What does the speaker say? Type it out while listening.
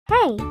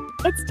Hey,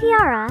 it's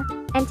Tiara,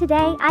 and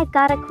today I've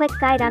got a quick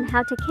guide on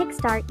how to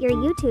kickstart your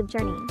YouTube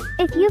journey.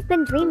 If you've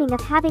been dreaming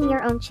of having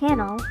your own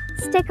channel,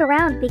 stick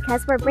around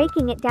because we're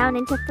breaking it down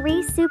into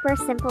 3 super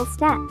simple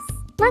steps.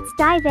 Let's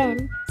dive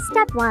in.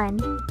 Step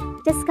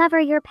 1.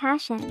 Discover your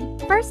passion.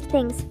 First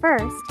things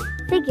first,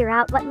 figure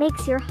out what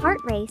makes your heart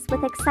race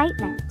with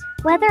excitement.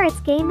 Whether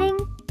it's gaming,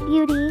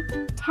 beauty,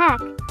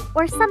 tech,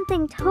 or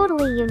something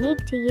totally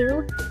unique to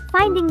you,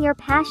 finding your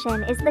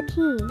passion is the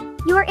key.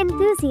 Your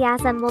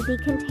enthusiasm will be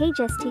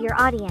contagious to your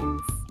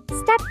audience.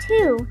 Step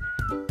 2.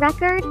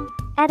 Record,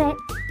 edit,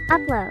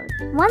 upload.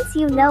 Once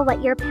you know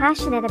what you're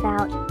passionate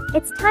about,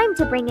 it's time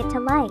to bring it to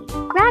life.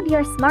 Grab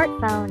your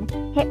smartphone,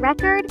 hit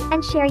record,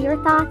 and share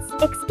your thoughts,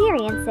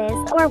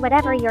 experiences, or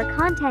whatever your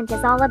content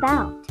is all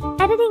about.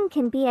 Editing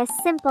can be as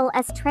simple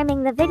as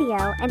trimming the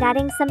video and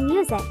adding some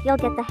music. You'll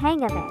get the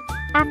hang of it.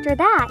 After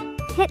that,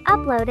 hit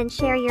upload and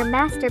share your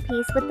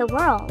masterpiece with the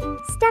world.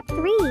 Step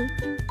 3.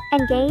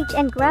 Engage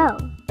and grow.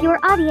 Your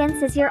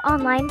audience is your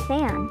online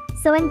fan,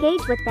 so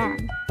engage with them.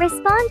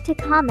 Respond to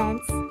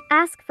comments,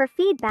 ask for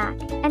feedback,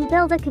 and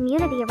build a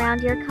community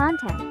around your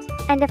content.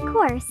 And of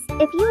course,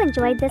 if you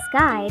enjoyed this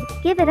guide,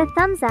 give it a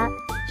thumbs up,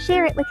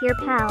 share it with your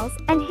pals,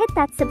 and hit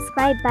that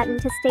subscribe button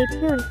to stay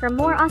tuned for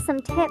more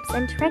awesome tips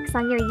and tricks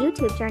on your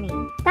YouTube journey.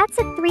 That's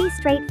it, 3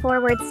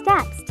 straightforward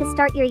steps to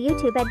start your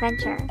YouTube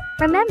adventure.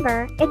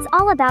 Remember, it's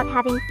all about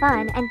having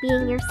fun and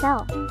being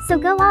yourself. So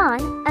go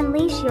on,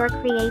 unleash your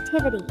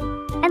creativity.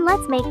 And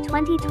let's make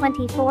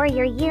 2024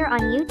 your year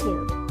on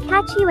YouTube.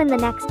 Catch you in the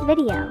next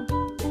video.